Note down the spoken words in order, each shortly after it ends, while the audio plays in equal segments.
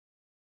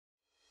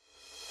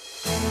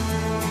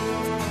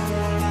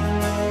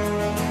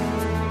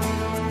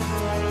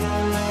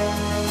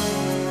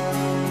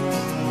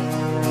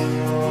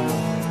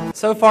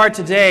So far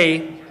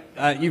today,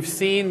 you've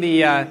seen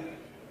the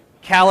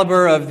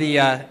caliber of the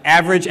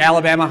average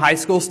Alabama high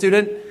school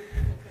student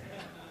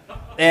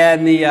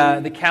and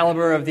the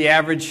caliber of the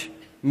average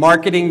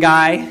marketing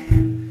guy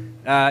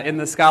in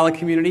the Scala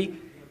community.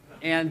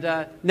 And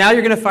now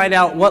you're going to find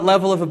out what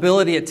level of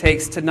ability it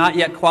takes to not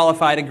yet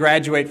qualify to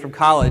graduate from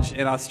college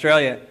in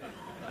Australia.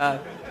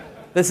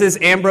 This is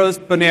Ambrose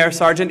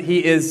Bonnaire-Sergeant.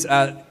 He is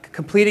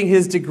completing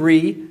his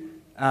degree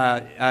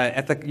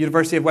at the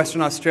University of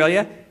Western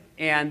Australia.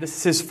 And this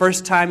is his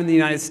first time in the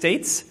United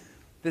States.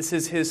 This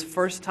is his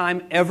first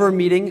time ever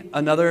meeting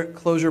another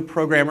Clojure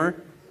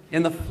programmer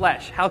in the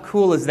flesh. How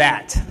cool is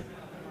that?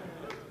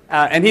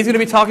 And he's going to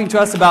be talking to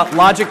us about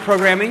logic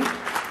programming,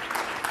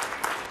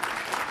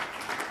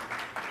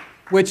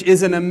 which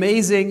is an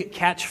amazing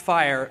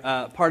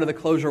catch-fire part of the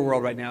Clojure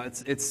world right now.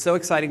 It's so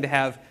exciting to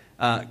have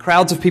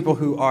crowds of people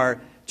who are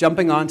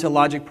jumping onto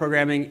logic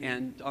programming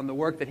and on the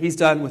work that he's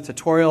done with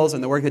tutorials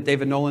and the work that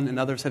David Nolan and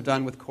others have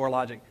done with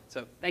core.logic.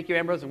 So thank you,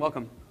 Ambrose, and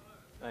welcome.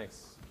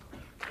 Thanks.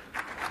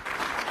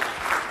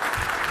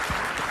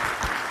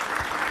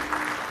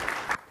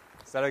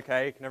 Is that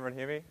okay? Can everyone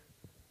hear me?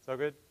 Is that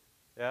good?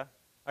 Yeah?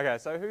 Okay,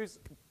 so who's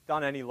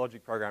done any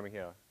logic programming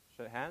here?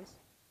 Show of hands.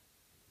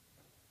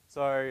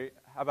 So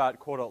how about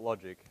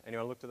core.logic?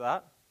 Anyone looked at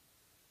that?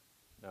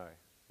 No.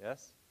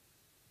 Yes?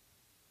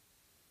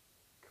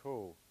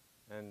 Cool.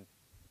 And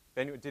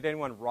did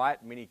anyone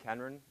write Mini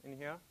Canron in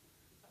here?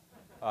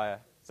 Oh, yeah.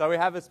 So we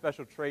have a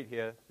special treat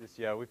here this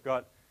year. We've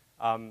got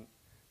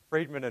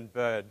Friedman and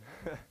Bird,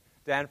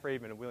 Dan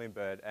Friedman and William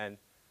Bird, and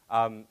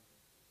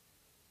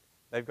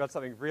they've got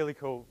something really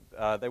cool.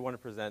 They want to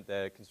present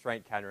their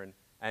constraint Canron.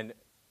 And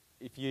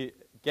if you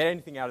get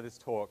anything out of this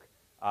talk,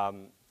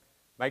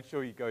 make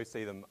sure you go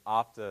see them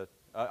after.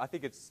 I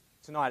think it's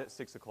tonight at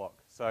 6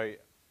 o'clock. So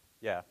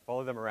yeah,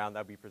 follow them around.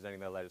 They'll be presenting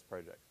their latest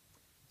project.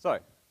 So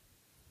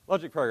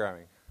logic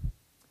programming.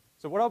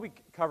 So what I'll be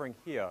covering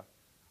here,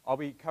 I'll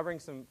be covering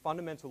some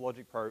fundamental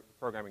logic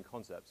programming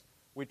concepts,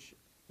 which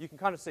you can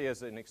kind of see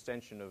as an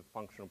extension of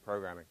functional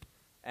programming.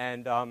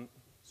 And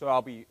so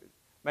I'll be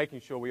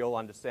making sure we all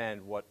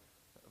understand what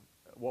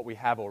we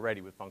have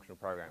already with functional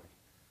programming.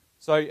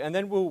 So, and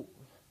then we'll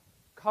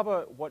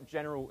cover what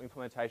general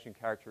implementation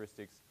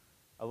characteristics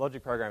a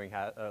logic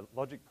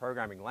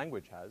programming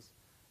language has,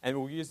 and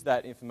we'll use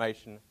that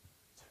information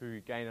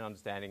to gain an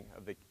understanding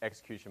of the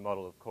execution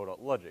model of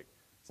core.logic.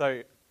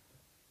 So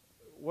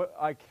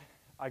I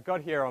got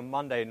here on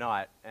Monday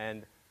night,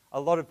 and a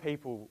lot of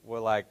people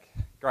were like,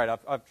 great,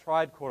 I've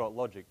tried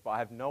core.logic, but I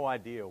have no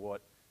idea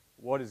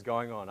what is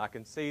going on. I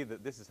can see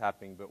that this is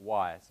happening, but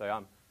why?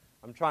 So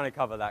I'm trying to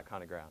cover that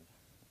kind of ground.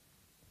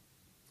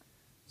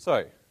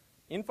 So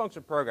in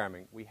function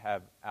programming, we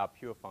have our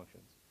pure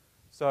functions.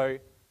 So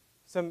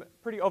some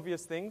pretty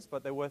obvious things,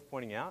 but they're worth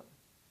pointing out.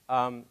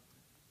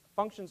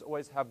 Functions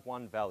always have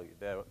one value.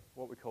 They're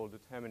what we call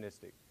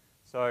deterministic.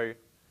 So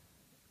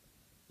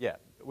yeah,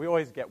 we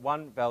always get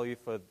one value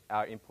for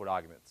our input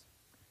arguments.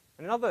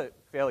 And another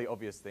fairly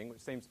obvious thing, which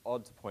seems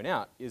odd to point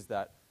out, is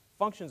that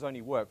functions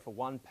only work for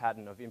one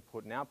pattern of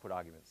input and output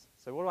arguments.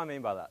 So what do I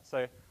mean by that?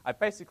 So I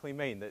basically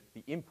mean that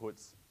the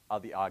inputs are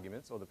the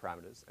arguments or the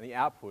parameters, and the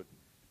output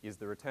is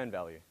the return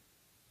value.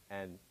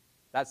 And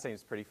that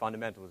seems pretty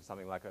fundamental to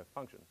something like a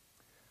function.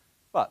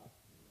 But,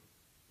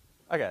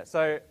 okay,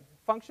 so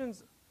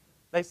functions,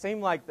 they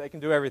seem like they can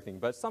do everything,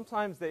 but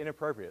sometimes they're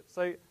inappropriate.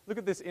 So look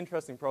at this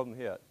interesting problem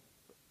here.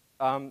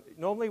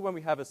 Normally when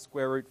we have a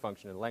square root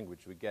function in a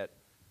language, we get,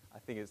 I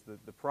think it's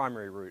the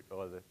primary root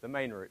or the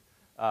main root.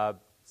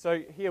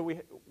 So here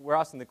we're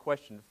asking the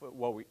question,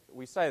 well,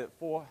 we say that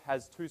 4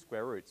 has 2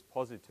 square roots,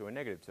 positive 2 and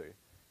negative 2.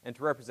 And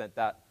to represent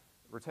that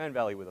return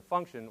value with a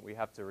function, we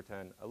have to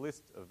return a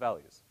list of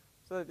values.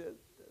 So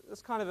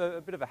that's kind of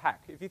a bit of a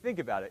hack. If you think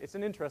about it, it's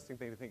an interesting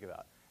thing to think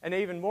about. And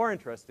even more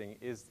interesting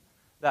is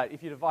that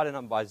if you divide a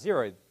number by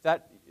 0,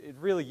 it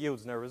really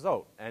yields no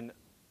result. And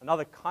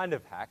another kind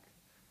of hack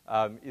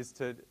is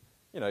to,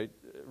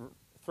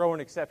 throw an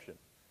exception.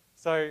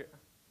 So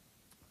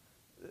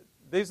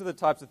these are the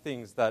types of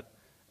things that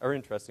are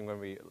interesting when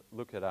we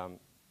look at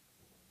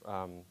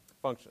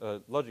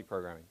logic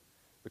programming.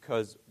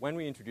 Because when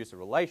we introduce a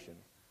relation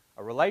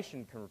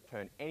can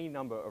return any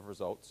number of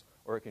results,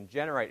 or it can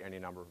generate any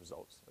number of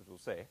results, as we'll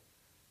see.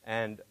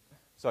 And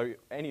so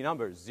any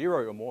number is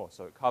 0 or more,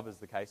 so it covers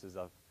the cases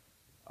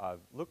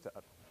I've looked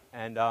at.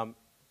 And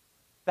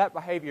that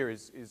behavior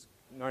is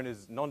known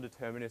as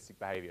non-deterministic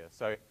behavior.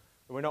 So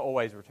we're not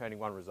always returning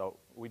one result.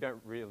 We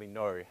don't really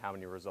know how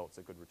many results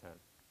it could return.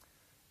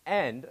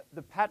 And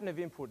the pattern of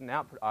input and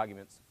output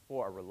arguments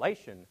for a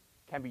relation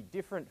can be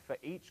different for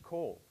each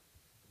call.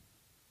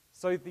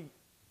 So the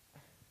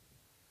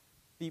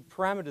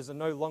parameters are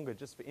no longer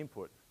just for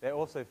input. They're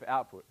also for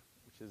output,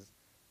 which is,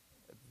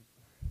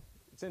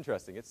 it's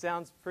interesting. It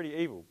sounds pretty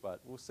evil, but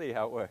we'll see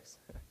how it works.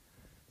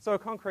 So a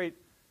concrete,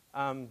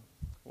 a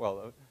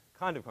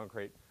kind of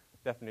concrete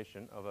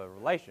definition of a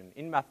relation.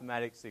 In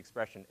mathematics, the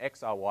expression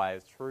x, r, y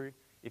is true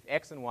if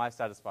x and y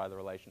satisfy the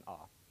relation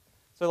R.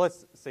 So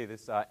let's see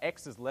this.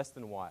 X is less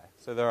than y.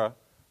 So there are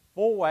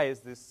 4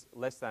 ways this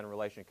less than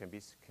relation can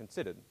be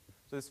considered.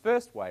 So this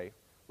first way,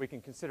 we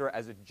can consider it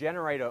as a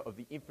generator of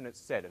the infinite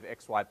set of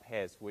xy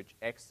pairs for which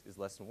x is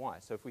less than y.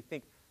 So if we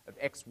think of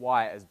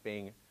xy as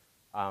being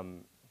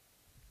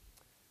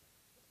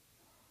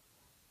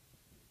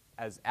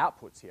as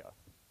outputs here,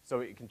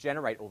 so it can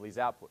generate all these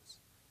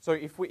outputs. So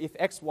if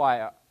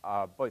xy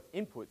are both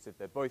inputs, if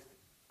they're both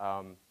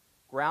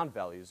ground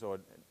values or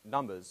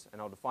numbers,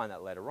 and I'll define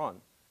that later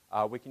on,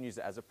 we can use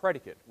it as a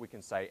predicate. We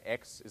can say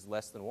x is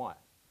less than y.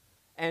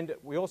 And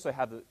we also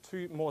have the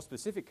 2 more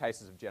specific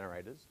cases of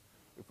generators.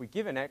 If we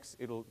give an x,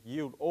 it'll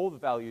yield all the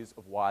values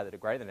of y that are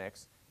greater than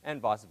x,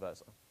 and vice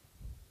versa.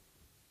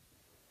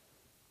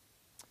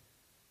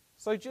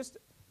 So just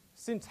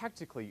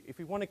syntactically, if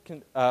we want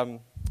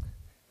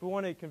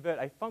to convert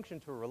a function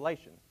to a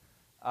relation,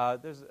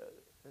 there's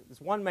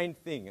one main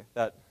thing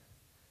that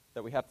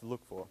we have to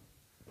look for.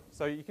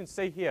 So you can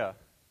see here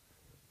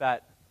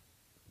that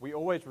we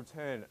always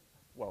return,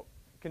 well,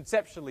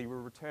 conceptually we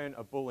return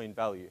a Boolean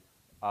value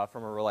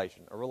from a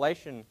relation. A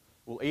relation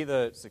will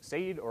either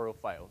succeed or it'll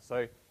fail.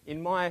 So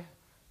in my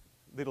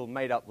little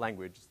made-up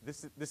language,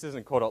 this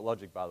isn't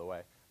core.logic, by the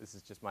way. This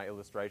is just my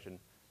illustration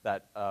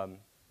that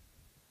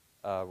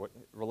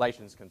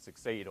relations can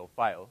succeed or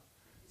fail.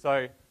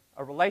 So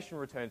a relation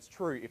returns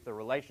true if the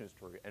relation is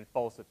true and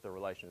false if the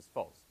relation is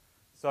false.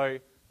 So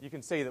you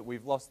can see that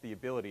we've lost the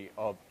ability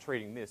of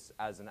treating this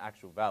as an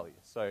actual value,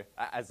 so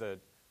as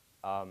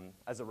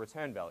a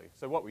return value.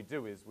 So what we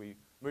do is we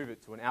move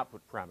it to an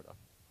output parameter.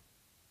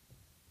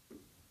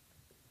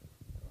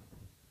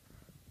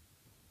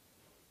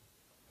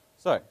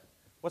 So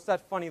what's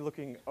that funny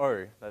looking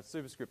O, that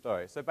superscript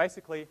O? So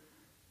basically,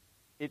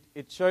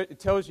 it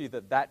tells you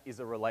that that is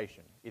a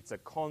relation. It's a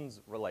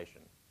cons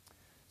relation.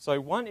 So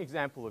one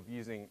example of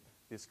using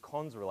this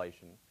cons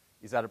relation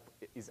is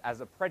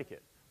as a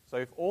predicate. So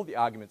if all the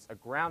arguments are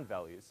ground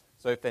values,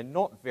 so if they're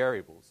not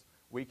variables,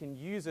 we can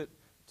use it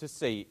to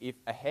see if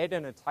a head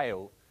and a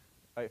tail,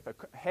 if a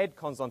head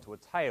cons onto a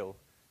tail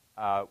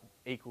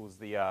equals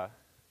the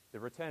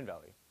return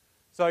value.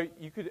 So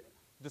you could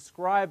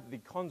describe the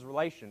cons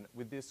relation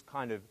with this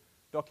kind of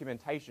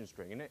documentation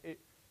string, and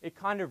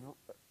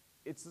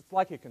it's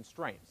like a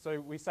constraint. So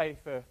we say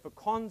for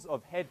cons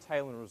of head,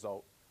 tail, and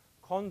result,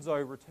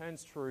 conso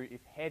returns true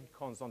if head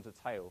cons onto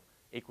tail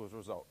equals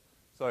result.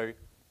 So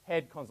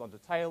head cons onto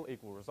tail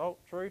equal result,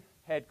 true.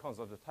 Head cons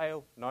onto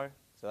tail, no.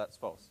 So that's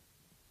false.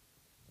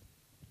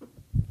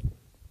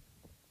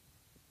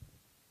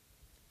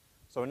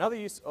 So another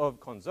use of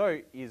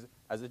conso is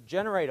as a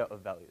generator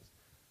of values.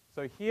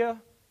 So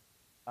here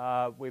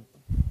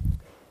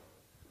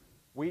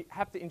we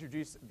have to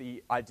introduce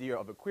the idea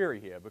of a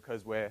query here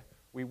because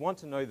we want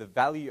to know the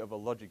value of a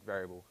logic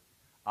variable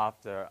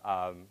after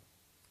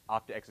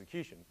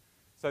execution.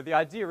 So the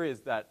idea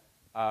is that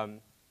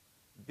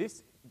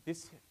this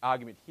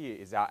argument here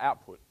is our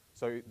output.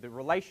 So the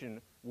relation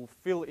will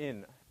fill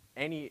in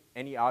any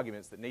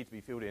arguments that need to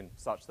be filled in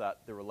such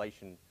that the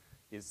relation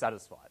is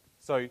satisfied.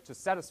 So to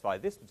satisfy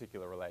this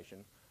particular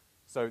relation,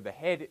 so the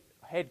head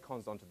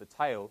cons onto the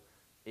tail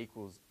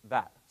equals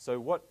that. So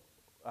what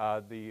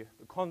the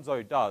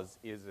conso does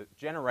is it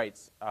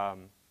generates,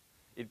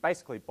 it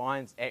basically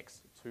binds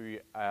x to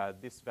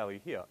this value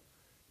here.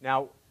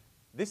 Now,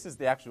 this is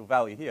the actual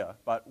value here,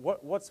 but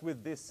what's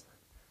with this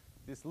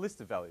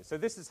list of values? So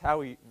this is how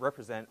we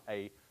represent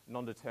a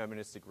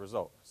non-deterministic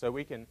result. So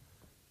we can,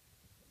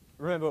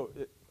 remember,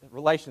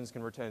 relations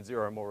can return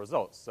 0 or more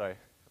results, so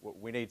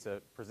we need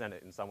to present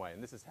it in some way,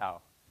 and this is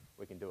how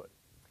we can do it.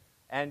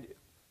 And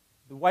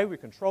the way we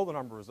control the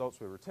number of results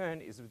we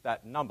return is with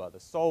that number, the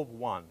solve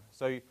 1.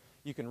 So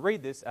you can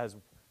read this as,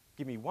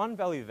 give me one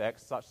value of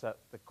x such that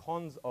the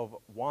cons of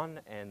 1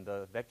 and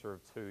the vector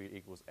of 2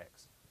 equals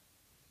x.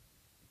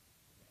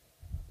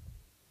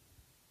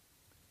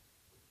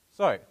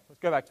 So let's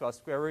go back to our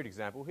square root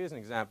example. Here's an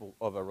example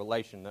of a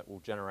relation that will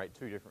generate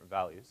 2 different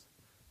values.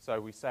 So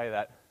we say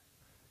that,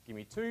 give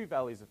me 2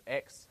 values of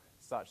x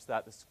such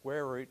that the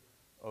square root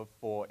of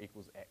 4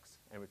 equals x.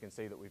 And we can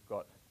see that we've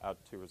got our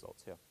 2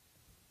 results here.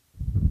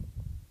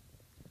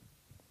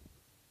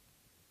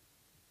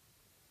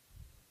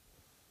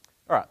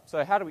 All right,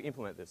 so how do we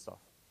implement this stuff?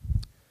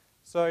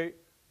 So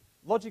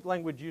logic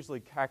language usually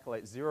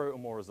calculates 0 or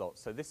more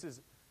results. So this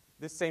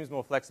seems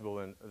more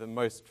flexible than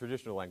most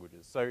traditional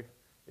languages. So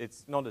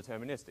it's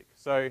non-deterministic.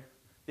 So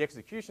the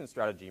execution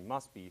strategy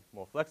must be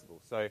more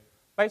flexible. So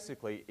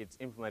basically, it's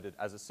implemented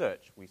as a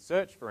search. We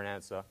search for an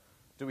answer.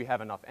 Do we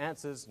have enough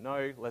answers?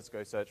 No. Let's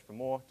go search for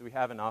more. Do we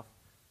have enough?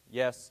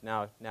 Yes.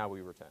 Now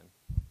we return.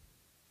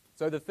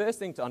 So the first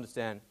thing to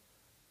understand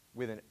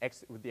with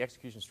the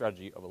execution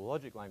strategy of a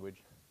logic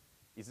language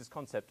is this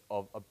concept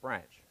of a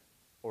branch,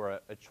 or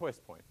a choice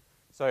point.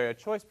 So a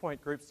choice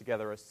point groups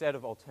together a set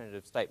of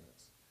alternative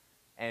statements.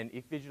 And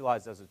if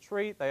visualized as a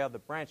tree, they are the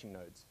branching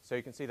nodes. So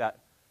you can see that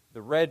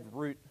the red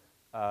root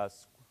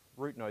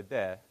node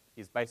there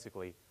is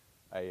basically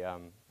a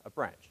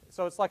branch.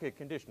 So it's like a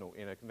conditional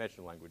in a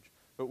conventional language,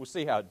 but we'll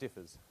see how it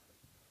differs.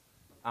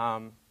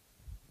 And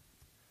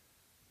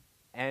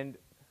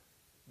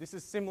this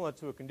is similar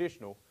to a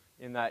conditional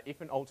in that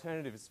if an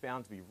alternative is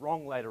found to be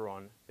wrong later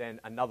on, then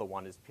another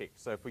one is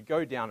picked. So if we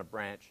go down a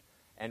branch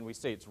and we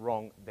see it's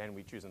wrong, then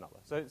we choose another.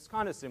 So it's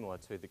kind of similar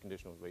to the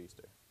conditionals we're used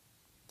to.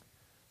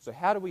 So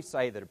how do we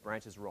say that a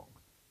branch is wrong?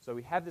 So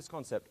we have this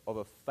concept of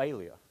a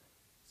failure.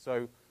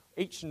 So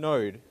each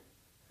node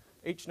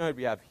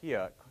we have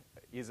here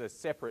is a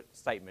separate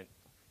statement.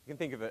 You can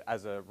think of it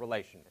as a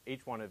relation.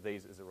 Each one of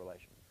these is a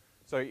relation.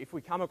 So if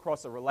we come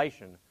across a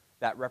relation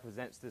that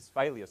represents this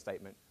failure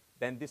statement,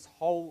 then this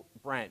whole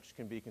branch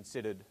can be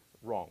considered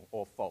wrong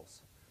or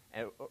false,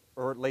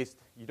 or at least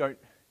you don't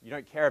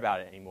care about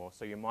it anymore,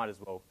 so you might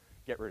as well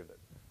get rid of it.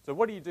 So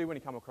what do you do when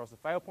you come across a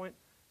fail point?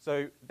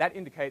 So that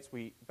indicates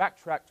we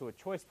backtrack to a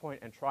choice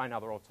point and try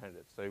another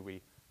alternative. So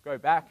we go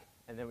back,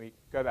 and then we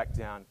go back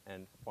down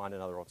and find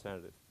another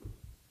alternative.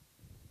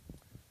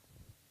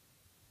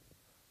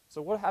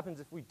 So what happens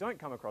if we don't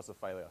come across a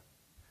failure?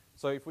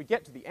 So if we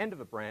get to the end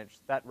of a branch,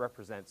 that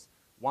represents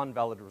one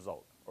valid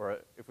result, or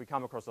if we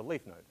come across a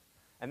leaf node.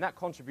 And that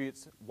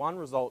contributes one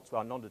result to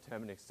our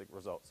non-deterministic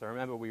result. So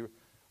remember,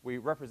 we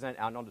represent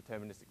our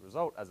non-deterministic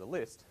result as a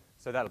list,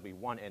 so that'll be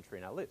one entry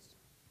in our list.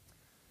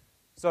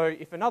 So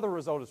if another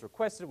result is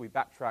requested, we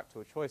backtrack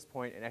to a choice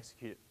point and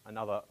execute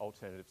another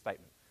alternative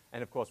statement.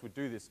 And of course, we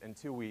do this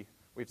until we've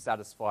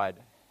satisfied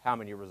how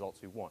many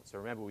results we want. So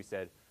remember, we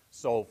said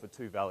solve for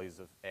 2 values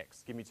of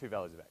x. Give me 2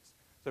 values of x.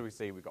 So we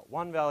see we've got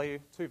 1 value,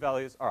 2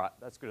 values. All right,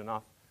 that's good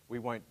enough. We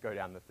won't go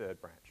down the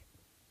third branch.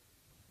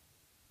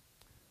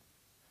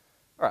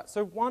 All right,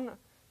 so one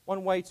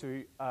way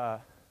to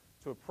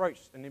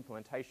approach an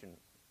implementation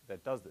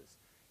that does this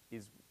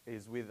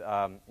is with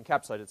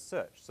encapsulated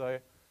search. So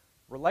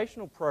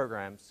relational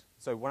programs,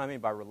 so what I mean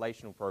by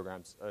relational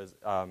programs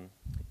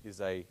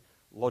is a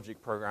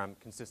logic program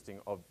consisting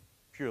of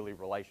purely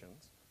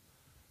relations.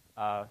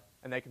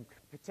 And they can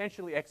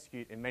potentially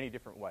execute in many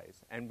different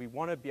ways. And we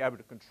want to be able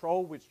to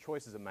control which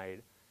choices are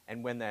made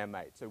and when they are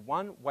made. So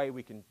one way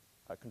we can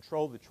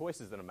control the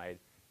choices that are made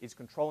is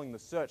controlling the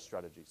search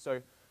strategy.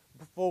 So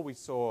before we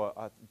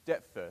saw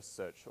depth-first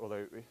search,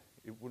 although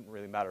it wouldn't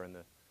really matter in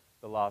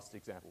the last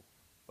example.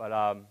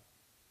 But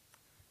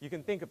you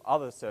can think of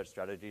other search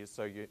strategies,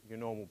 so your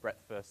normal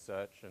breadth-first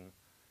search,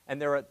 and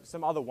there are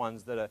some other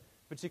ones that are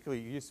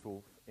particularly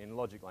useful in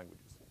logic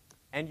languages.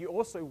 And you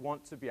also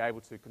want to be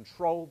able to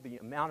control the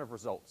amount of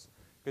results.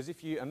 Because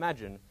if you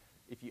imagine,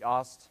 if you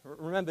asked,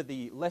 remember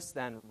the less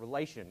than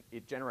relation,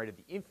 it generated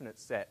the infinite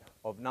set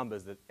of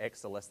numbers that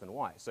x are less than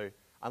y. So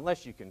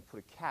unless you can put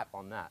a cap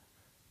on that,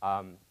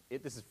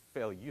 this is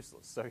fairly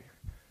useless. So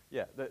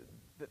yeah,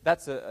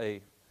 that's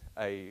a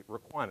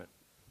requirement.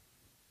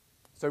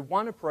 So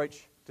one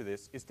approach to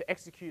this is to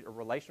execute a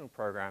relational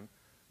program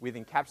with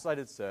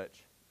encapsulated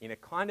search in a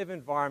kind of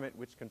environment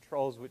which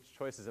controls which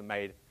choices are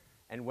made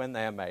and when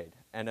they are made.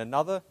 And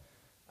another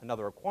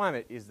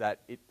requirement is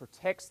that it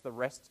protects the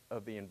rest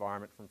of the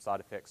environment from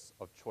side effects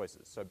of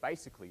choices. So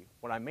basically,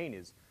 what I mean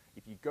is,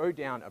 if you go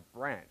down a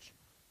branch,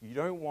 you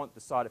don't want the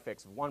side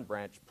effects of one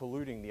branch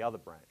polluting the other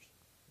branch.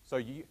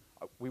 So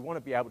we want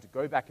to be able to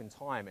go back in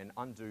time and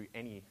undo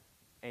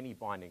any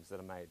bindings that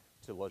are made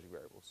to logic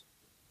variables.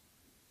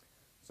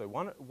 So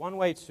one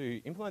way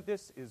to implement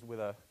this is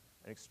with an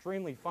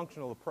extremely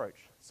functional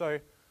approach. So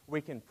we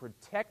can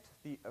protect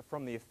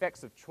from the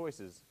effects of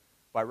choices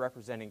by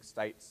representing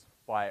states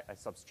by a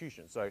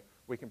substitution. So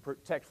we can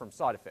protect from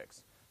side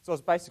effects. So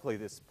it's basically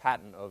this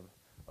pattern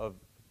of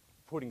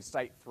putting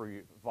state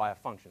through via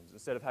functions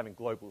instead of having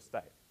global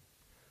state.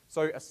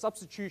 So a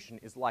substitution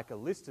is like a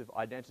list of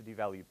identity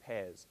value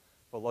pairs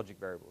for logic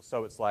variables.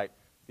 So it's like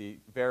the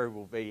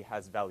variable v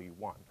has value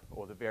 1,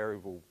 or the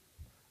variable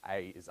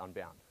a is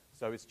unbound.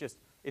 So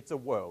it's a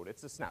world,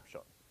 it's a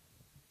snapshot.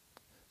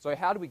 So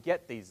how do we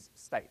get these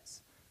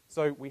states?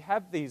 So we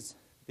have these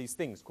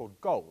things called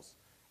goals,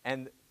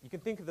 and you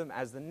can think of them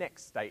as the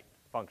next state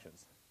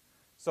functions.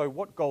 So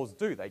what goals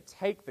do, they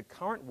take the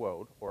current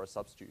world, or a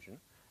substitution,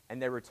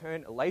 and they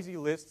return a lazy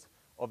list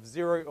of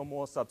 0 or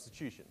more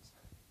substitutions.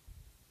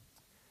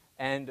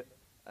 And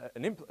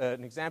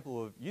an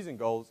example of using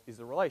goals is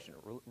a relation.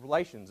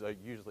 Relations are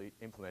usually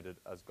implemented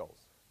as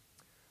goals.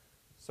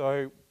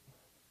 So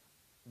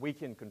we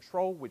can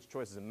control which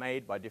choices are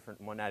made by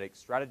different monadic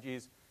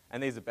strategies,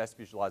 and these are best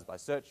visualized by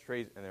search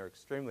trees, and they're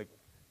extremely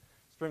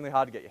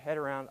hard to get your head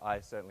around. I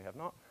certainly have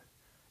not.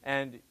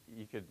 And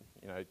you could,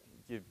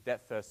 give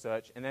depth-first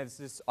search, and there's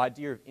this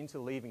idea of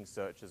interleaving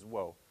search as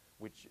well,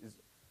 which is,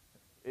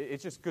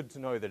 it's just good to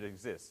know that it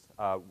exists.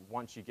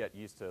 Once you get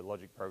used to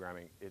logic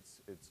programming,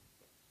 it's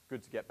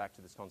good to get back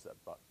to this concept.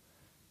 But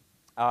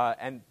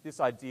and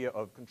this idea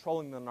of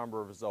controlling the number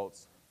of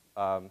results,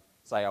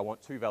 say I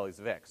want 2 values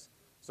of x.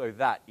 So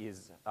that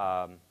is,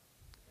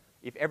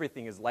 if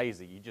everything is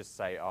lazy, you just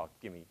say, oh,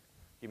 give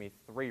me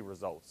 3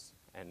 results,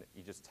 and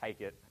you just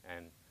take it,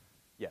 and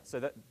yeah. So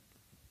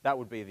that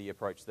would be the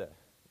approach there.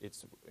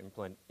 It's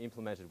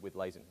implemented with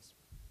laziness.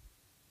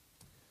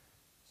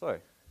 So I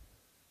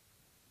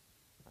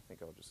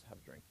think I'll just have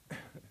a drink.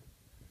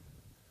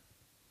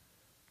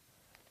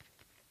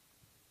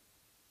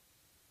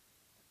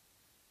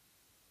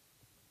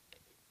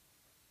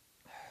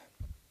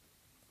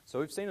 So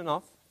we've seen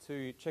enough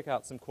to check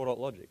out some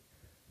core.logic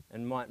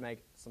and might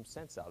make some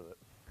sense out of it.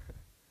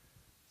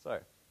 So,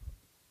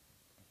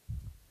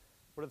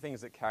 what are the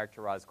things that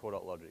characterize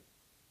core.logic?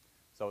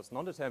 So it's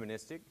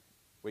non-deterministic.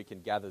 We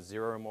can gather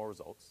 0 or more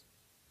results.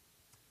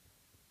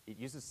 It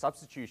uses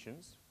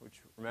substitutions,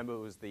 which remember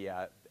was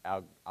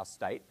our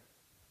state,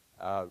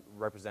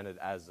 represented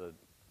as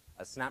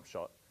a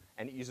snapshot.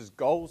 And it uses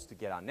goals to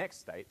get our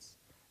next states.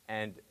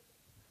 And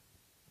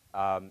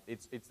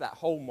it's that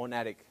whole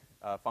monadic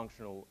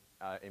functional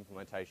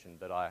implementation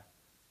that I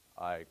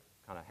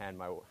kind of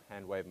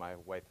hand wave my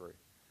way through.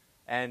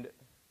 And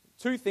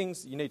 2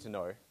 things you need to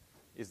know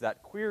is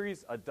that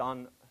queries are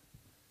done.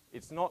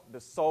 It's not the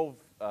solve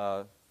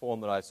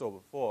form that I saw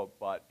before,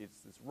 but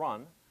it's this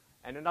run.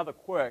 And another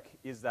quirk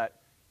is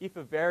that if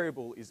a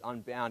variable is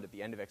unbound at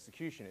the end of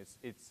execution,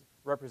 it's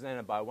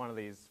represented by one of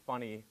these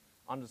funny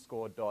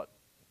underscore dot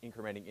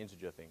incrementing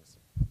integer things.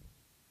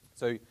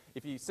 So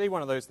if you see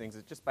one of those things,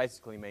 it just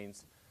basically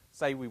means,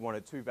 say we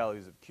wanted 2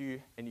 values of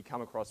q, and you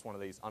come across one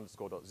of these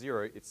underscore dot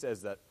 0, it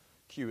says that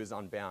q is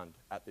unbound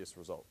at this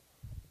result.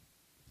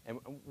 And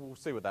we'll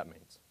see what that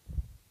means.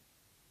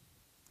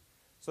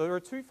 So there are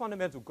 2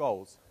 fundamental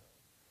goals,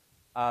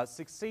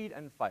 succeed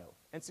and fail.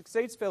 And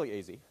succeed's fairly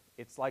easy.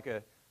 It's like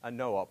a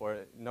no-op or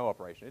a no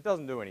operation. It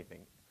doesn't do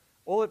anything.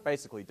 All it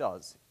basically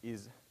does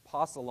is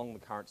pass along the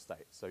current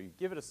state. So you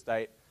give it a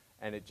state,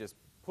 and it just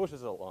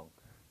pushes it along.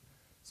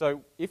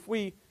 So if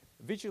we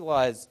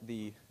visualize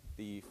the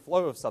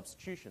flow of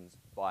substitutions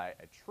by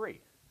a tree,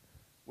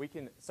 we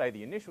can say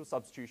the initial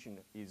substitution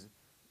is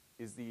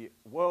the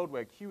world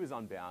where q is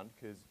unbound,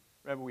 because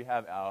remember we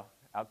have our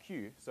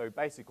q. So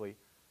basically,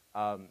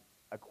 a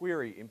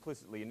query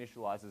implicitly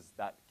initializes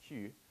that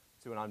q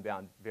to an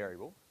unbound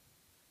variable.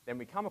 Then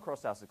we come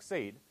across our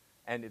succeed,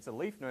 and it's a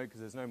leaf node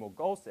because there's no more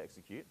goals to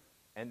execute.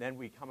 And then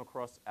we come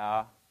across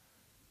our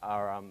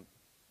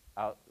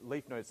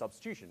leaf node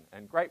substitution.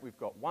 And great, we've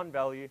got 1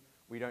 value.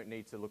 We don't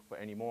need to look for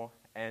any more.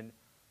 And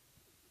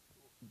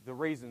the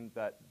reason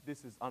that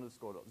this is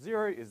underscore dot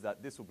 0 is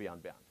that this will be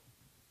unbound.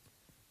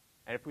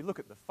 And if we look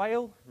at the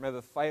fail,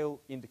 remember the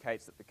fail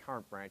indicates that the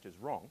current branch is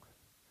wrong.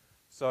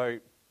 So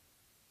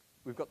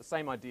we've got the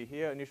same idea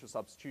here. Initial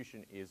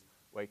substitution is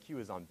where q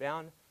is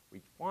unbound.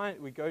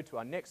 We go to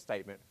our next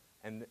statement,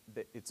 and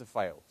it's a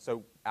fail.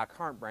 So our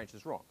current branch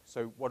is wrong.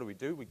 So what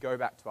do? We go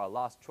back to our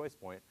last choice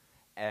point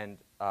and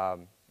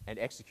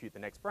execute the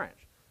next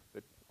branch.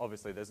 But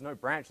obviously, there's no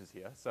branches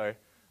here. So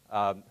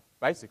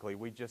basically,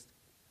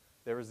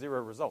 there are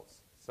 0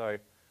 results. So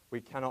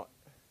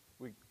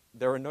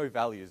there are no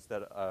values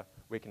that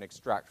we can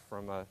extract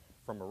from a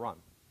run.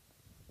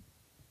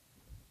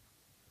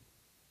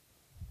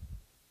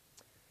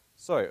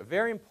 So a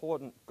very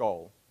important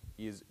goal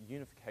is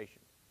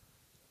unification.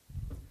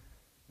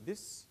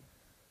 This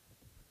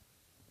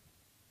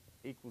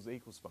equals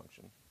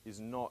function is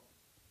not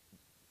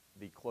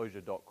the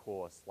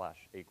Clojure.core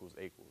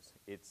 /==.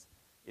 It's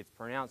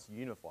pronounced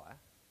unify,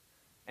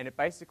 and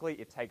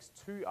it takes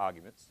 2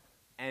 arguments,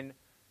 and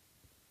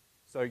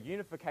so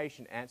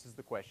unification answers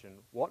the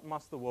question, what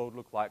must the world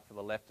look like for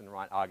the left and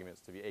right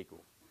arguments to be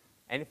equal?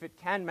 And if it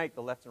can make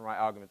the left and right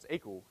arguments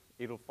equal,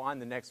 it'll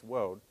find the next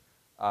world,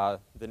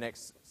 the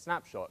next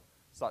snapshot,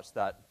 such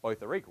that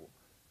both are equal.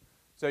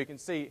 So you can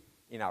see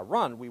in our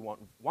run, we want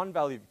 1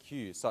 value of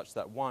q such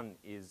that 1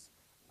 is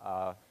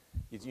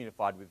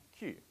unified with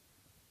q.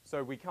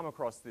 So we come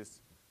across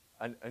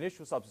an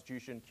initial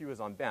substitution, q is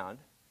unbound,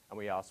 and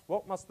we ask,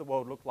 what must the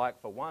world look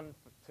like for 1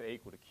 to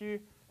equal to q?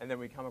 And then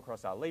we come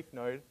across our leaf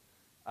node,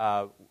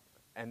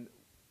 and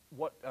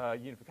what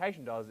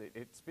unification does,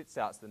 it spits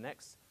out the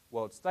next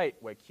world state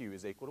where q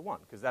is equal to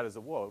 1, because that is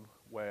a world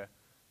where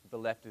the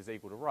left is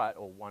equal to right,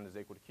 or 1 is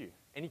equal to q.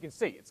 And you can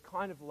see, it's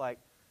kind of like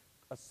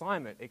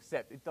assignment,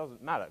 except it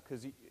doesn't matter,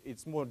 because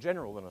it's more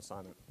general than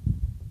assignment.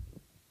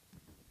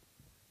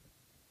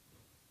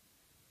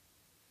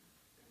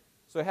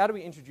 So how do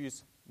we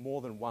introduce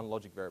more than 1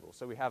 logic variable?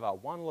 So we have our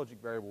 1 logic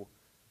variable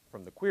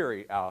from the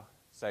query, our,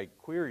 say,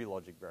 query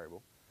logic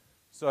variable.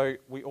 So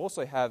we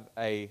also have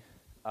a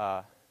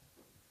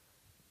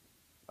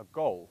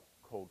goal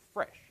called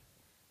fresh.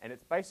 And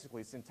it's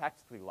basically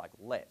syntactically like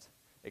let,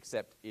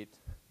 except it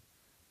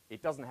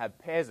doesn't have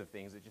pairs of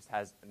things, it just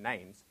has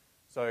names.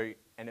 So,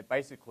 and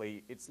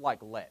it's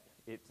like let.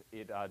 It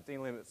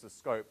delimits the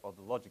scope of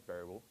the logic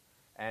variable.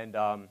 And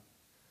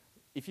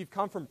if you've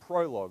come from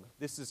Prolog,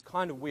 this is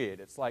kind of weird.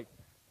 It's like,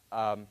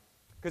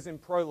 because in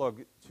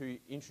Prolog, to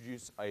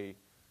introduce a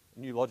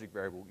new logic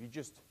variable, you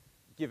just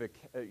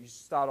you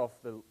start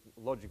off the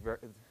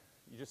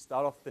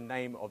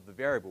name of the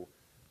variable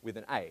with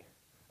an a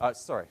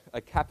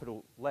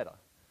capital letter.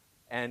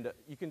 And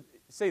you can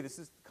see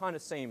this kind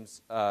of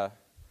seems a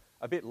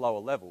bit lower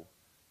level,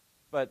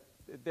 but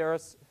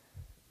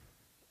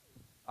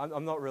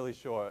I'm not really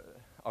sure.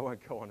 I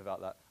won't go on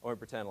about that. I won't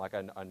pretend like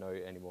I know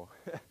anymore.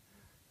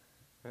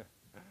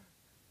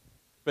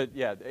 But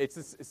yeah, it's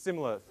a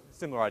similar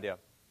idea.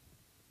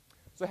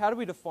 So how do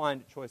we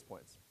define choice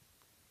points?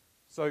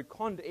 So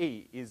cond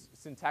E is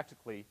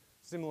syntactically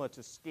similar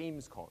to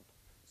schemes cond.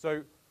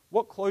 So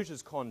what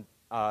Clojure's con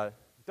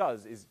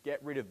does is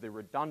get rid of the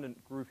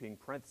redundant grouping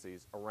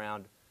parentheses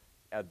around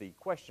the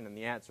question and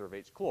the answer of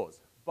each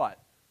clause.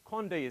 But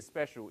con D is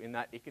special in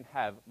that it can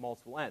have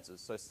multiple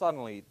answers. So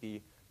suddenly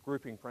the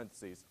grouping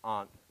parentheses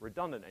aren't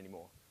redundant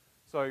anymore.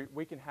 So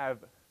we can have,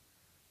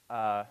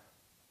 so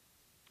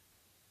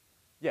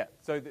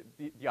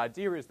the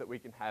idea is that we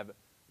can have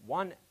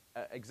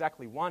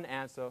exactly one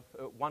answer,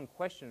 one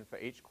question for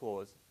each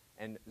clause,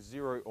 and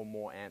 0 or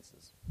more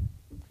answers.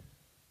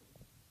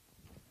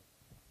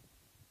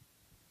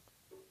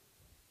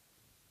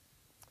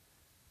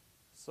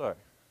 So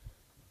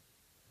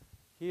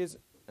here's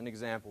an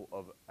example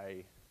of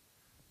a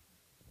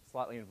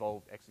slightly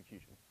involved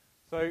execution.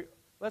 So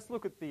let's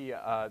look at the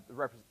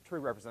true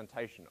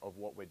representation of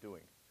what we're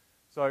doing.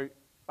 So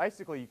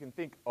basically, you can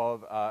think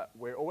of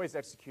we're always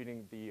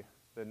executing the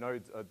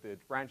nodes, the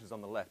branches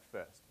on the left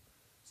first.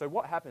 So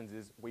what happens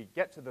is we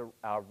get to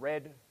our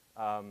red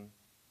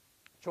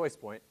choice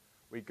point,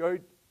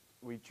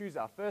 we choose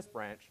our first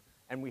branch,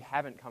 and we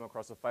haven't come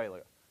across a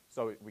failure.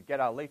 So we get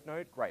our leaf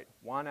node, great,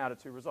 1 out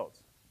of 2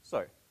 results.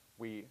 So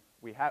we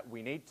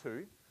need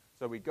 2,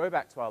 so we go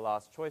back to our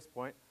last choice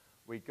point,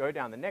 we go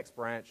down the next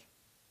branch,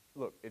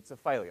 look, it's a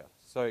failure.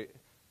 So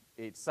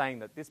it's saying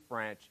that this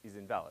branch is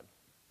invalid.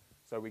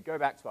 So we go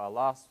back to our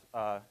last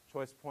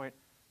choice point,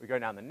 we go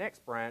down the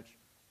next branch,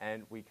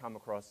 and we come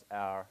across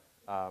our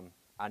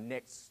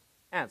next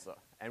answer.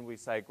 And we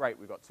say, great,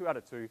 we've got 2 out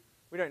of 2,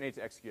 we don't need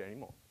to execute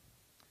anymore.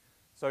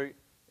 So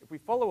if we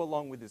follow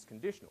along with this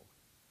conditional,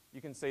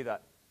 you can see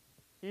that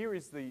here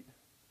is the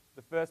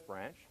first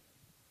branch,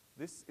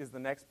 this is the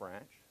next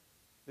branch,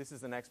 this is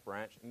the next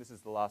branch, and this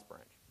is the last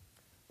branch.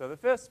 So the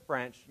first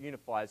branch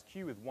unifies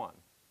Q with 1.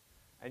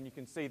 And you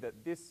can see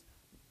that this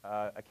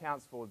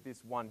accounts for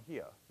this 1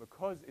 here.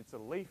 Because it's a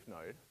leaf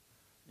node,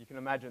 you can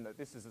imagine that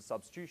this is a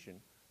substitution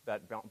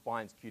that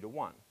binds Q to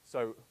 1.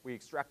 So we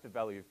extract the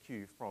value of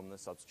Q from the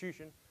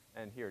substitution,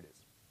 and here it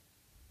is.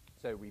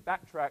 So we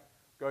backtrack,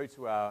 go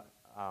to our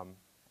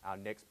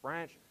next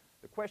branch.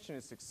 The question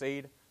is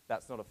succeed.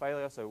 That's not a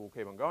failure, so we'll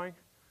keep on going.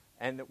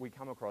 And that we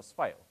come across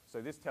fail.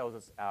 So this tells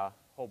us our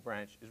whole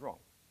branch is wrong.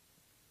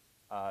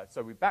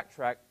 So we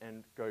backtrack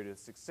and go to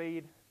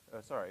succeed.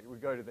 We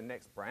go to the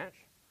next branch.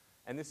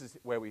 And this is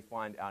where we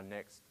find our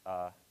next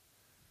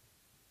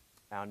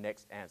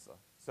answer.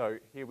 So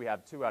here we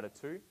have 2 out of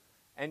 2.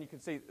 And you can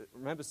see,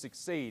 remember,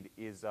 succeed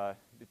is,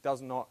 it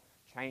does not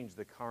change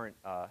the current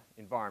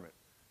environment.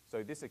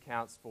 So this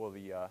accounts for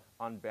the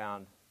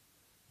unbound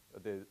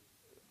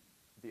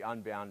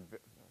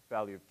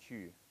value of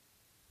Q.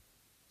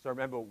 So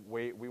remember,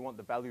 we want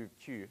the value of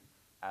Q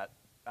at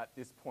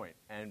this point,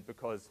 and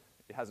because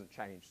it hasn't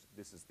changed,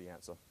 this is the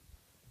answer.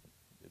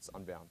 It's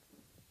unbound.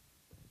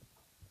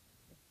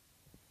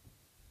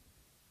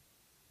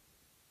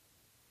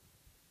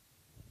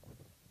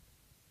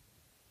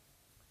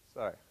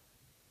 So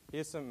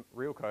here's some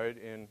real code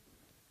in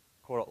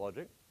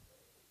core.logic.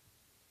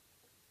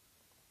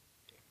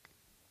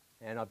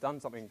 And I've done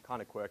something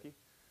kind of quirky.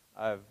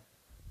 I've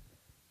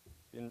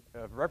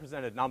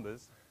represented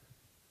numbers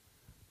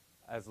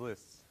as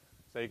lists.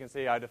 So you can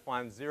see I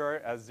define 0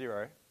 as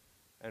 0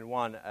 and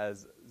 1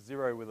 as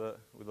 0 with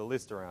a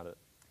list around it.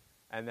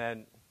 And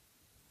then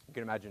you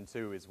can imagine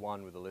 2 is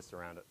 1 with a list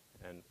around it.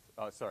 And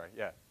that's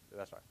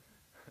right.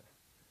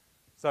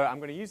 So I'm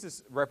going to use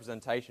this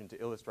representation to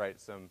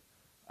illustrate some,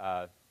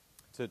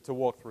 to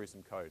walk through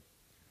some code.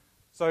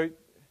 So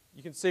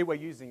you can see we're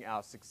using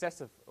our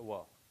successive,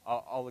 well,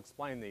 I'll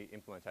explain the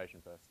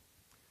implementation first.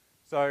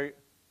 So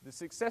the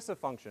successor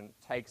function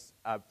takes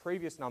a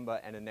previous number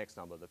and a next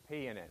number, the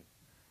p and n.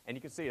 And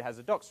you can see it has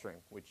a doc string,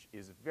 which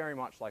is very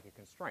much like a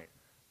constraint.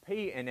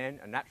 P and n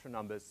are natural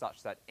numbers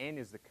such that n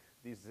is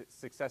the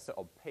successor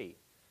of p.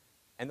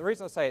 And the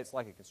reason I say it's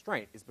like a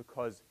constraint is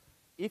because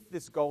if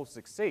this goal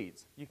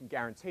succeeds, you can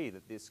guarantee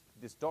that this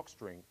doc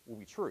string will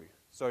be true.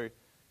 So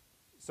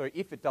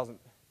if it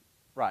doesn't,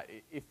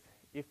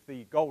 if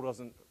the goal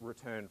doesn't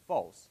return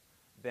false,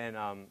 then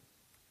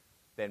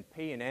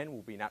p and n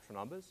will be natural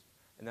numbers,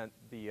 and then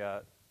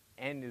the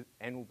n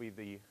will be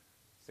the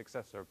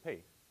successor of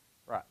p.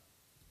 Right.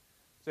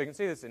 So you can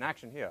see this in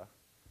action here.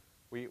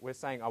 We're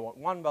saying I want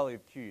one value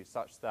of q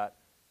such that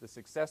the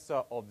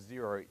successor of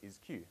 0 is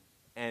q.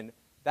 And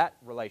that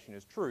relation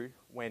is true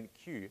when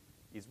q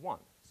is 1.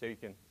 So you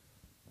can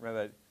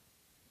remember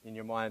in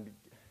your mind,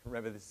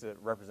 remember this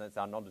represents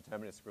our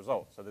non-deterministic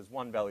result. So there's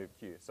one value of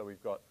q. So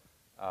we've got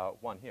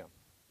 1 here.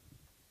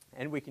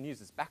 And we can use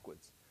this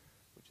backwards,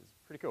 which is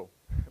pretty cool.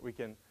 We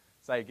can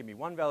say, give me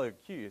one value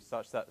of q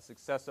such that the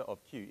successor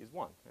of q is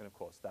 1. And of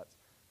course, that's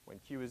when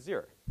q is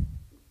 0.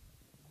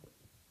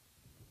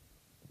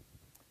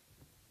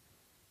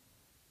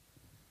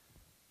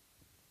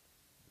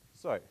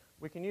 So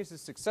we can use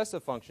this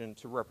successor function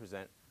to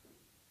represent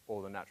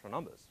all the natural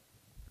numbers,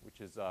 which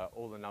is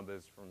all the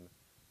numbers from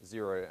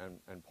 0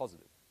 and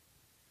positive.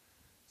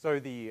 So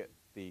the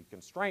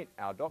constraint,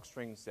 our doc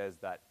string, says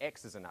that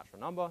x is a natural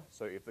number.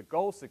 So if the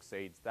goal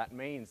succeeds, that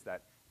means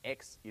that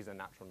x is a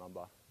natural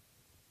number.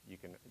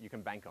 You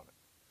can bank on it.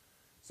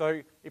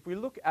 So if we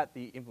look at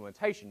the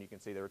implementation, you can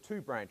see there are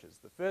two branches.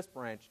 The first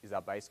branch is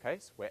our base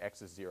case, where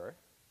x is 0.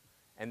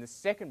 And the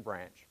second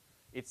branch,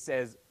 it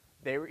says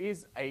there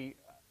is a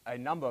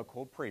number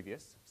called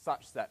previous,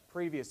 such that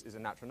previous is a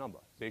natural number.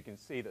 So you can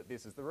see that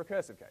this is the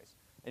recursive case.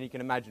 And you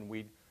can imagine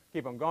we'd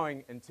keep on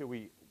going until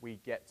we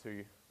get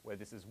to where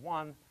this is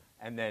 1,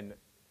 and then,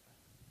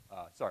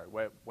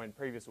 when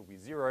previous will be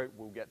 0,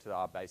 we'll get to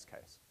our base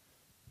case.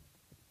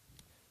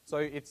 So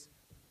it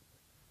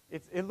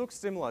looks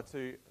similar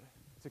to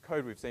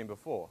code we've seen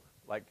before,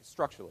 like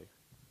structurally.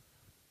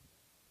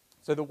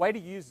 So the way to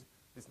use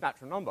this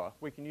natural number,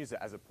 we can use it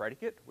as a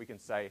predicate. We can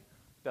say,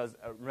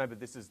 remember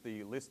this is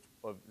the list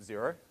of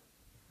 0,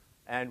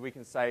 and we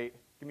can say,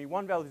 give me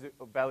one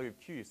value of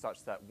q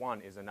such that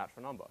 1 is a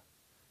natural number.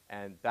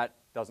 And that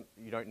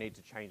you don't need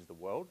to change the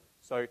world.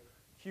 So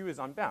q is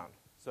unbound,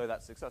 so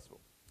that's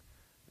successful.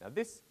 Now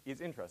this is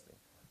interesting.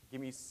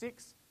 Give me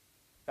 6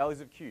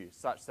 values of q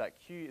such that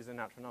q is a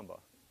natural number.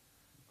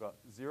 We've got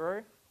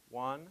 0,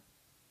 1,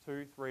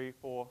 2, 3,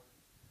 4,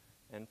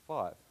 and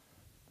 5.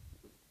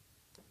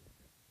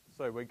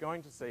 So we're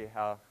going to see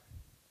how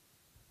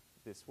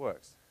this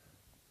works.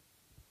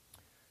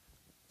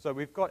 So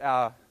we've got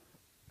our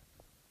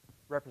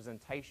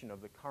representation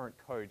of the current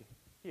code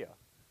here,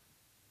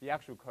 the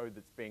actual code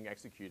that's being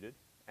executed,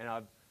 and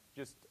I've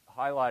just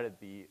highlighted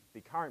the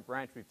current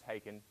branch we've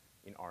taken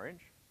in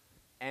orange,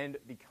 and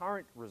the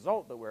current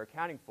result that we're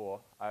accounting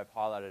for I've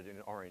highlighted in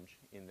orange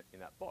in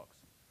that box.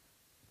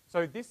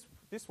 So this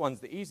one's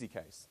the easy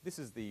case. This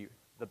is the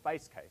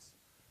base case.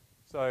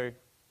 So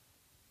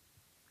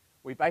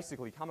we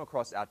basically come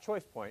across our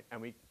choice point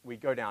and we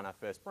go down our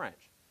first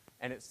branch,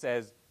 and it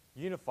says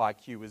unify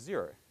q with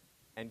 0,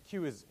 and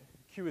q is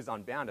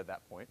unbound at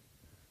that point.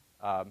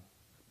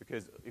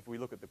 Because if we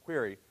look at the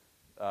query,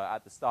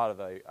 at the start of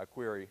a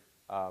query,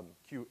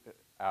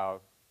 our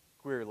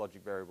query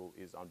logic variable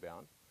is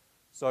unbound.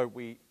 So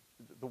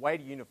the way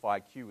to unify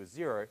q with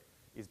 0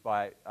 is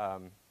by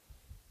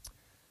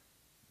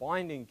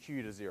binding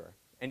q to 0.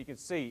 And you can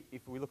see,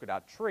 if we look at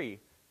our tree,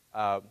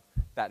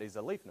 that is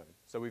a leaf node.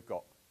 So we've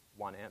got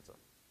one answer.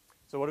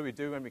 So what do we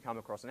do when we come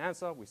across an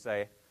answer? We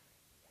say,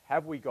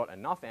 have we got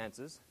enough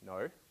answers?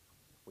 No.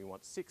 We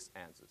want 6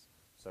 answers.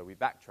 So we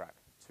backtrack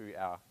to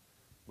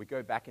we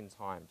go back in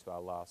time to our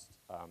last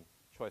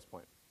choice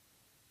point.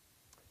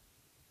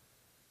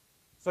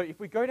 So if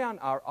we go down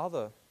our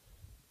other,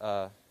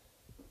 the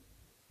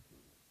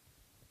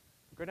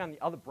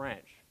other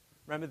branch,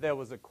 remember there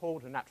was a call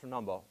to natural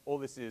number. All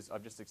this is,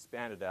 I've just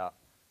expanded out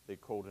the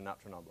call to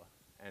natural number,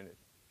 and it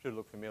should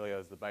look familiar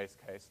as the base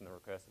case and the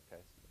recursive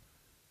case.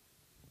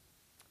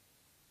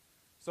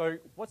 So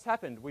what's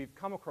happened? We've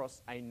come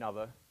across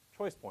another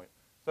choice point.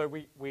 So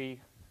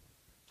we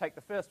take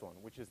the first one,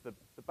 which is the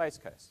base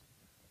case.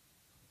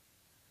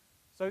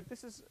 So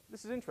this is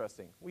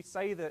interesting. We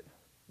say that,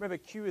 remember,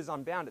 q is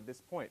unbound at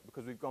this point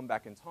because we've gone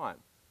back in time.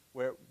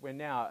 We're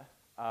now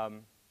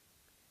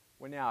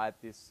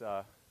at this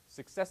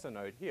successor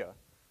node here,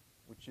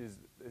 which is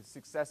the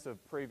successor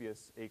of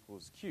previous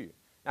equals q.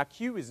 Now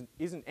q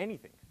isn't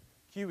anything.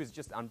 Q is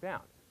just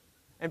unbound.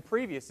 And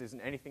previous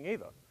isn't anything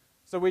either.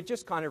 So we're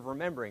just kind of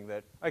remembering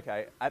that,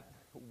 okay,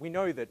 we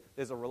know that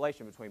there's a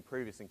relation between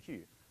previous and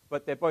q,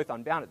 but they're both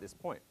unbound at this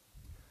point.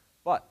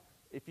 But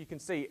if you can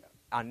see,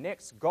 our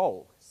next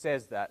goal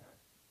says that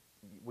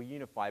we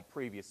unify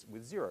previous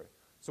with 0.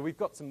 So we've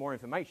got some more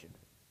information.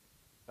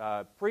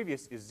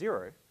 Previous is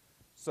 0,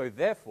 so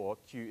therefore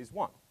q is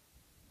 1.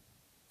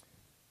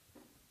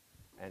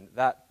 And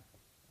that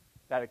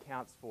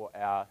accounts for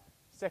our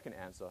second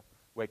answer,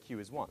 where q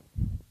is 1.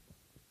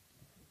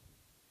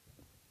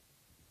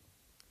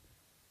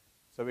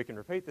 So we can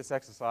repeat this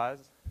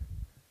exercise,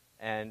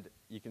 and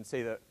you can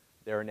see that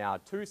there are now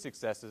 2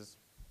 successors.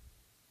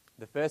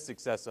 The first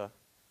successor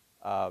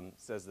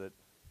says that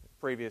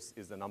previous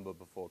is the number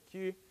before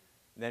q.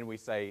 And then we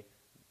say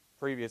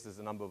previous is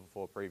the number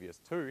before previous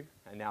 2.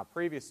 And now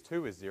previous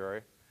 2 is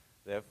 0.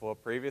 Therefore,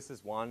 previous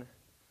is 1.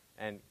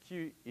 And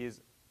q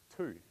is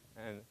 2.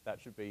 And that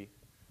should be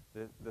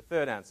the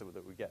third answer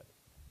that we get.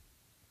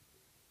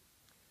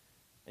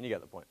 And you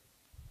get the point.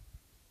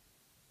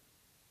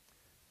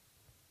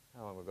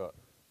 How long have we got?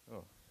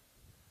 Oh.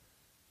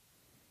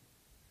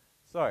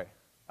 So,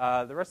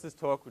 the rest of this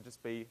talk will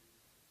just be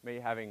me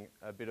having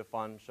a bit of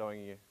fun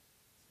showing you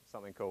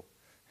something cool.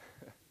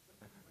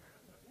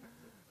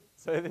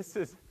 So this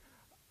is,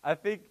 I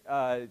think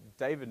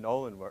David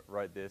Nolan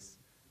wrote this,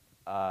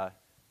 and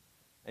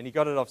he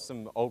got it off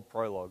some old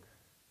prologue.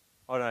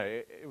 Oh no,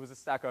 it was a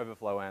Stack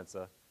Overflow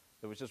answer.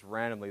 There was just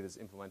randomly this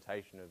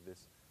implementation of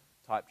this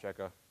type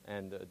checker,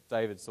 and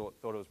David thought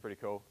it was pretty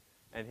cool.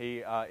 And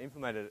he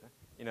implemented it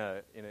in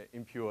an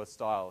impure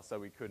style, so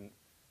we couldn't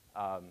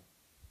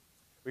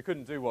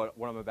do what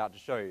I'm about to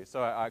show you.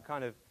 So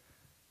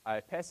I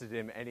pestered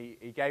him, and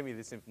he gave me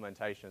this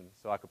implementation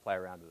so I could play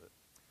around with it.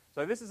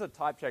 So this is a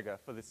type checker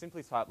for the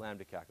simply typed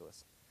lambda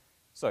calculus.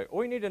 So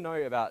all you need to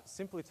know about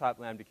simply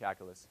typed lambda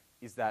calculus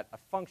is that a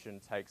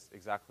function takes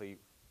exactly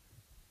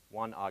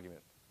 1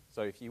 argument.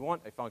 So if you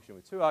want a function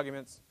with 2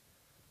 arguments,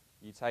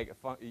 you take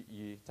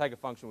a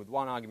function with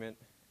one argument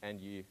and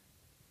you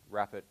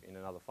wrap it in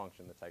another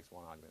function that takes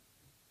one argument.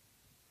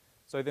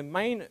 So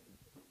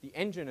the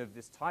engine of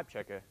this type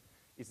checker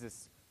is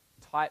this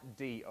type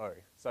DO.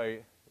 So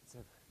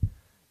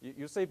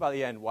you'll see by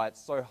the end why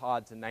it's so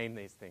hard to name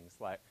these things.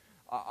 Like,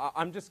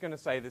 I'm just going to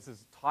say this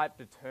is type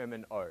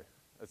determine O.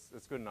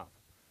 That's good enough.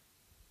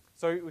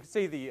 So we can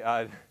see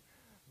the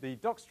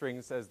doc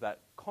string says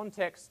that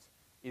context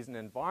is an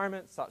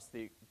environment such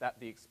that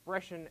the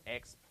expression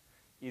exp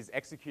is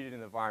executed in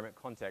the environment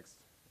context,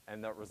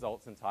 and that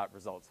results in type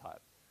results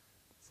type.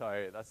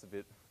 So that's a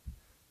bit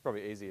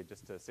probably easier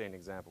just to see an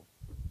example.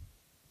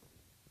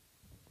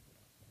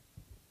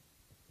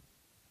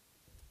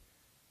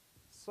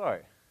 So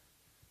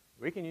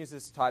we can use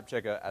this type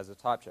checker as a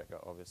type checker,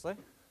 obviously,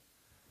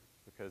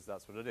 because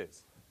that's what it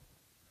is.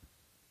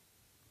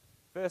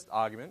 First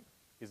argument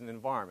is an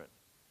environment.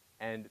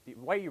 And the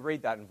way you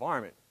read that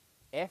environment,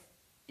 f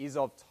is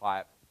of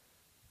type,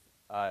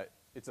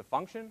 it's a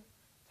function,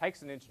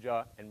 takes an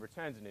integer, and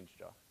returns an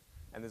integer.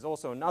 And there's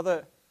also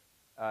another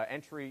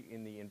entry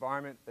in the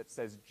environment that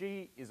says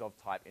g is of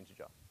type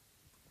integer.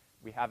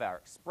 We have our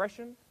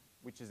expression,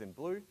 which is in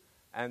blue,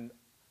 and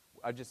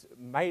I just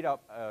made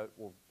up,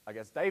 well, I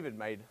guess David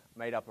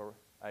made up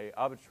a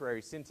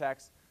arbitrary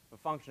syntax for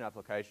function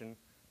application.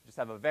 Just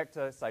have a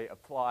vector, say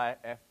apply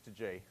f to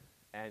g.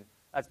 And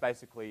that's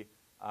basically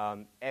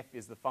f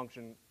is the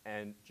function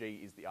and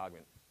g is the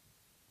argument.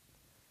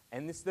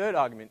 And this third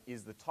argument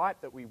is the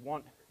type that we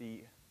want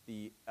the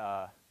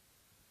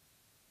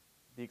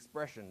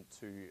expression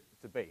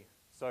to be.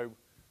 So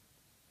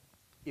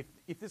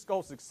if this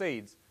goal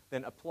succeeds,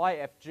 then apply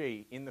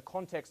fg in the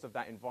context of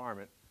that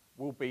environment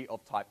will be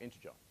of type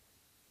integer.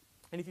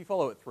 And if you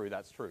follow it through,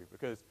 that's true,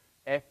 because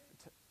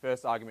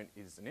first argument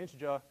is an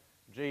integer,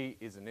 g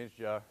is an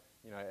integer,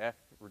 f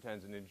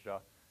returns an integer,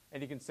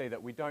 and you can see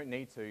that we don't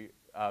need to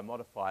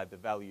modify the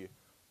value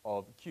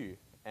of q,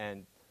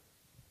 and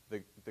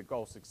the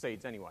goal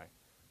succeeds anyway.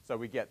 So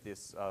we get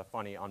this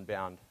funny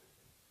unbound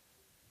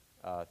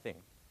thing.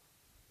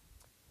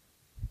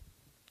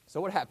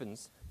 So what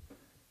happens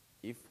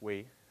if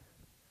we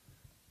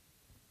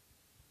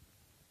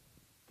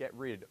get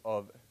rid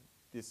of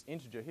this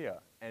integer here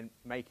and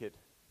make it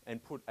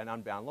and put an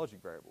unbound logic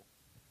variable?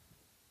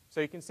 So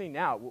you can see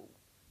now,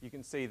 you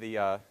can see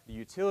the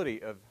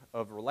utility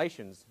of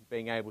relations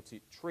being able to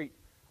treat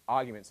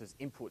arguments as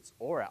inputs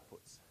or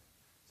outputs.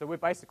 So we're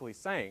basically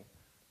saying,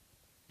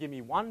 give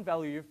me one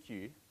value of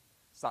q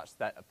such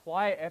that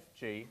apply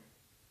fg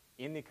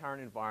in the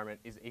current environment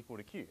is equal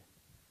to q.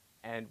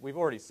 And we've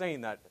already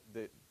seen that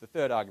the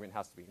third argument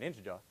has to be an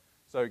integer.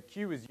 So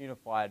q is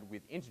unified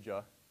with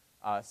integer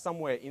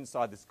somewhere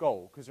inside this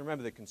goal. Because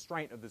remember, the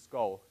constraint of this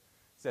goal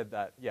said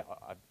that, yeah,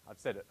 I've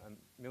said it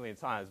a million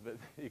times, but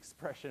the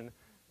expression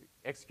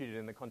executed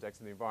in the context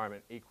of the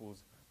environment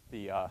equals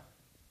the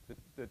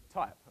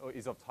type, or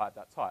is of type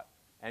that type.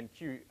 And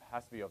q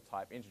has to be of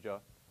type integer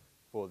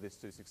for this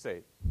to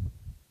succeed.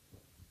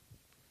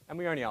 And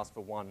we only ask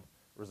for one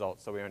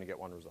result, so we only get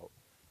one result.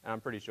 And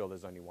I'm pretty sure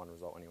there's only one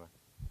result anyway.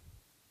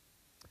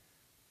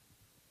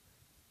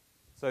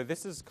 So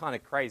this is kind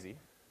of crazy.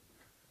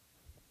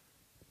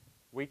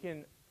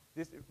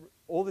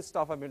 All this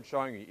stuff I've been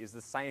showing you is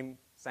the same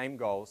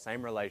goal,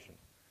 same relation.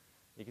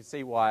 You can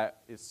see why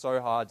it's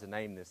so hard to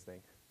name this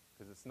thing,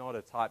 because it's not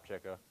a type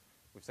checker.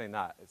 We've seen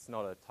that. It's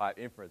not a type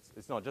inference.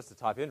 It's not just a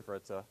type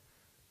inferencer,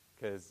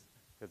 because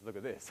look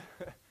at this.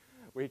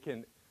 we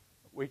can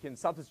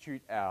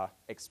substitute our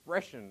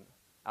expression,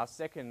 our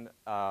second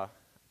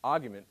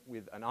argument,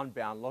 with an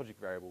unbound logic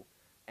variable,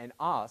 and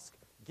ask,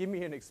 give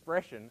me an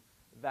expression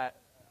that,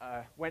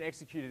 when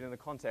executed in the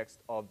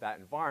context of that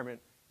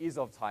environment, is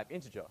of type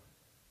integer.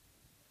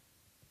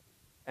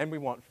 And we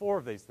want 4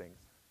 of these things.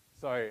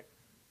 So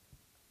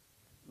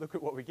look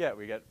at what we get.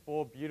 We get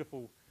 4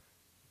 beautiful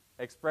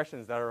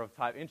expressions that are of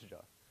type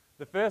integer.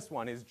 The first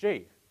one is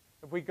g.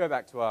 If we go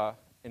back to our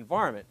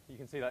environment, you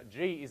can see that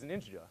g is an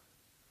integer.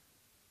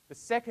 The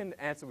second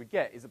answer we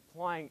get is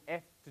applying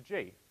f to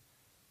g.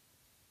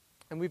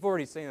 And we've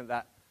already seen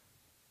that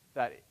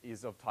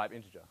is of type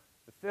integer.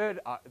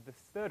 The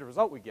third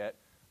result we get,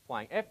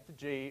 applying f to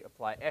g,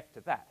 apply f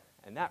to that,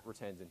 and that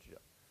returns integer.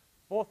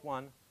 Fourth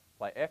one,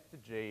 apply f to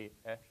g,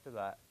 f to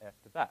that, f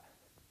to that.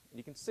 And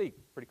you can see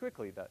pretty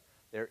quickly that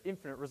there are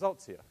infinite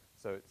results here.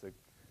 So it's a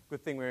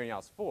good thing we only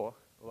asked 4,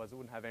 otherwise I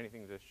wouldn't have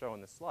anything to show on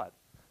this slide.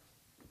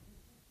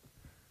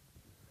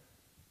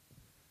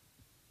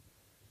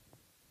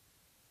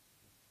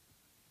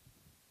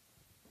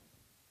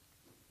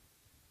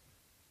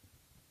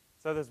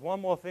 So there's one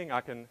more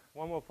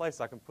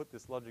place I can put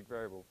this logic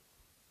variable.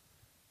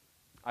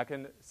 I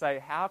can say,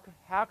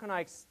 how can I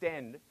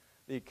extend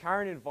the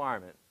current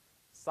environment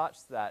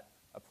such that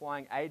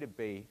applying A to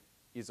B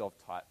is of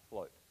type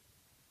float?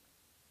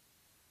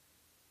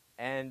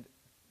 And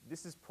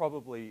this is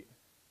probably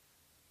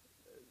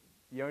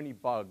the only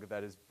bug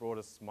that has brought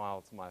a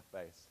smile to my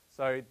face.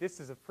 So this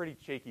is a pretty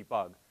cheeky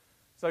bug.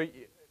 So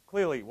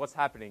clearly what's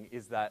happening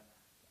is that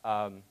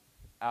our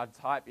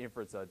type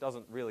inferencer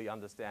doesn't really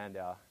understand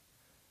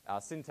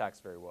our syntax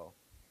very well.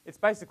 It's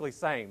basically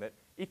saying that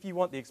if you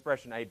want the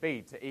expression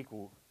AB to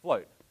equal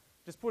float,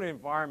 just put an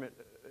environment,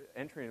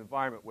 entry in an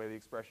environment where the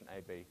expression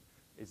AB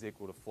is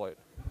equal to float.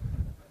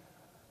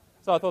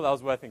 So I thought that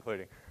was worth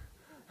including.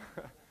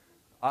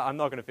 I'm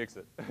not going to fix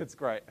it. It's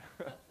great.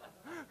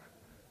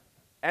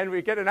 And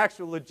we get an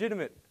actual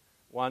legitimate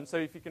one. So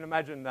if you can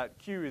imagine that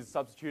Q is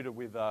substituted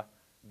with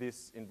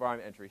this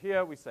environment entry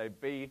here, we say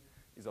B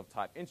is of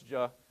type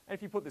integer. And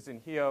if you put this in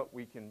here,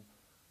 we can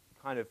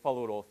kind of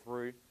follow it all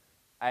through.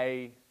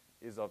 A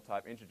is of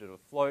type integer to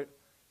float.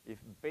 If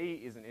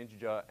B is an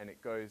integer and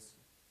it goes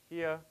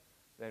here,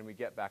 then we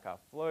get back our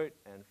float,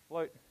 and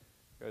float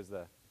goes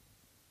there.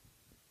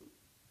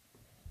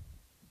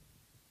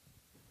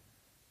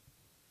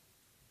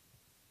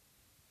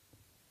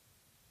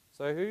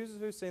 So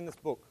who's seen this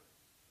book?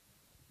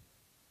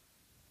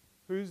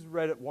 Who's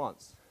read it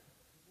once?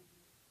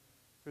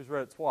 Who's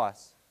read it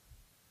twice?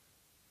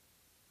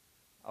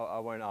 I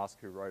won't ask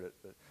who wrote it,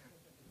 but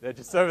they're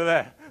just over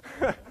there.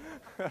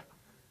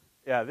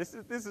 Yeah, this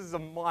is a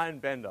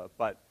mind bender,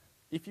 but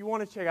if you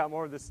want to check out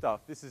more of this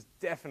stuff, this is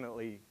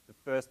definitely the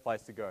first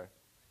place to go.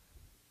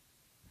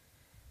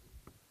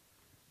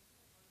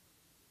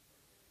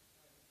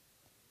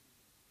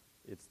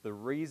 It's the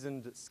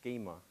reasoned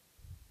schema.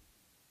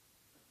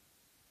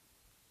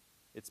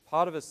 It's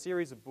part of a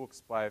series of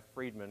books by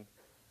Friedman,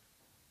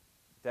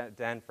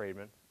 Dan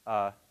Friedman.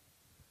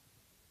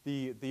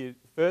 The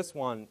first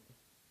one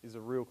is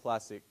a real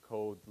classic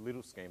called The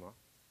Little Schema.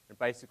 It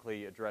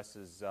basically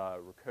addresses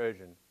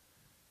recursion.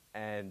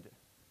 And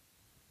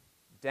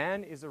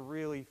Dan is a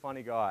really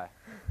funny guy,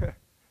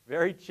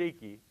 very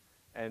cheeky,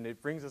 and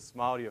it brings a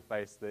smile to your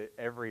face that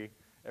every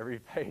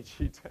page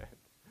you turn.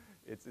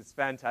 It's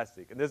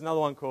fantastic. And there's another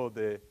one called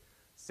The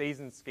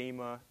Season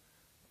Schema,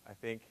 I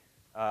think.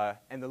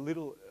 And the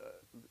little,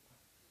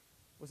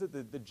 was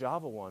it the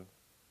Java one?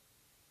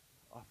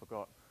 Oh, I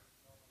forgot.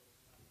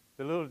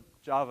 The little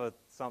Java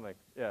something,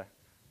 yeah.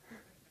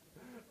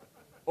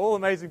 All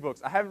amazing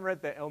books. I haven't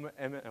read the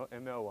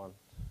ML one.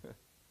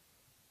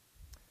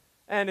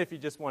 And if you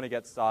just want to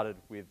get started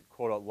with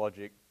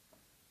core.logic,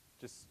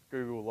 just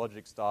Google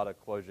logic starter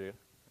Clojure,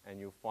 and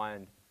you'll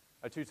find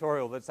a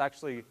tutorial that's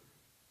actually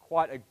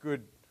quite a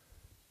good,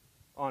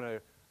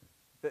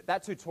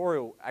 that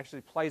tutorial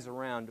actually plays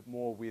around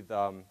more with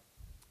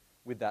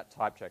that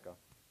type checker.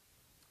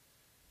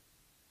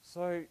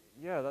 So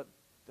yeah,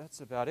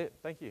 that's about it.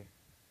 Thank you.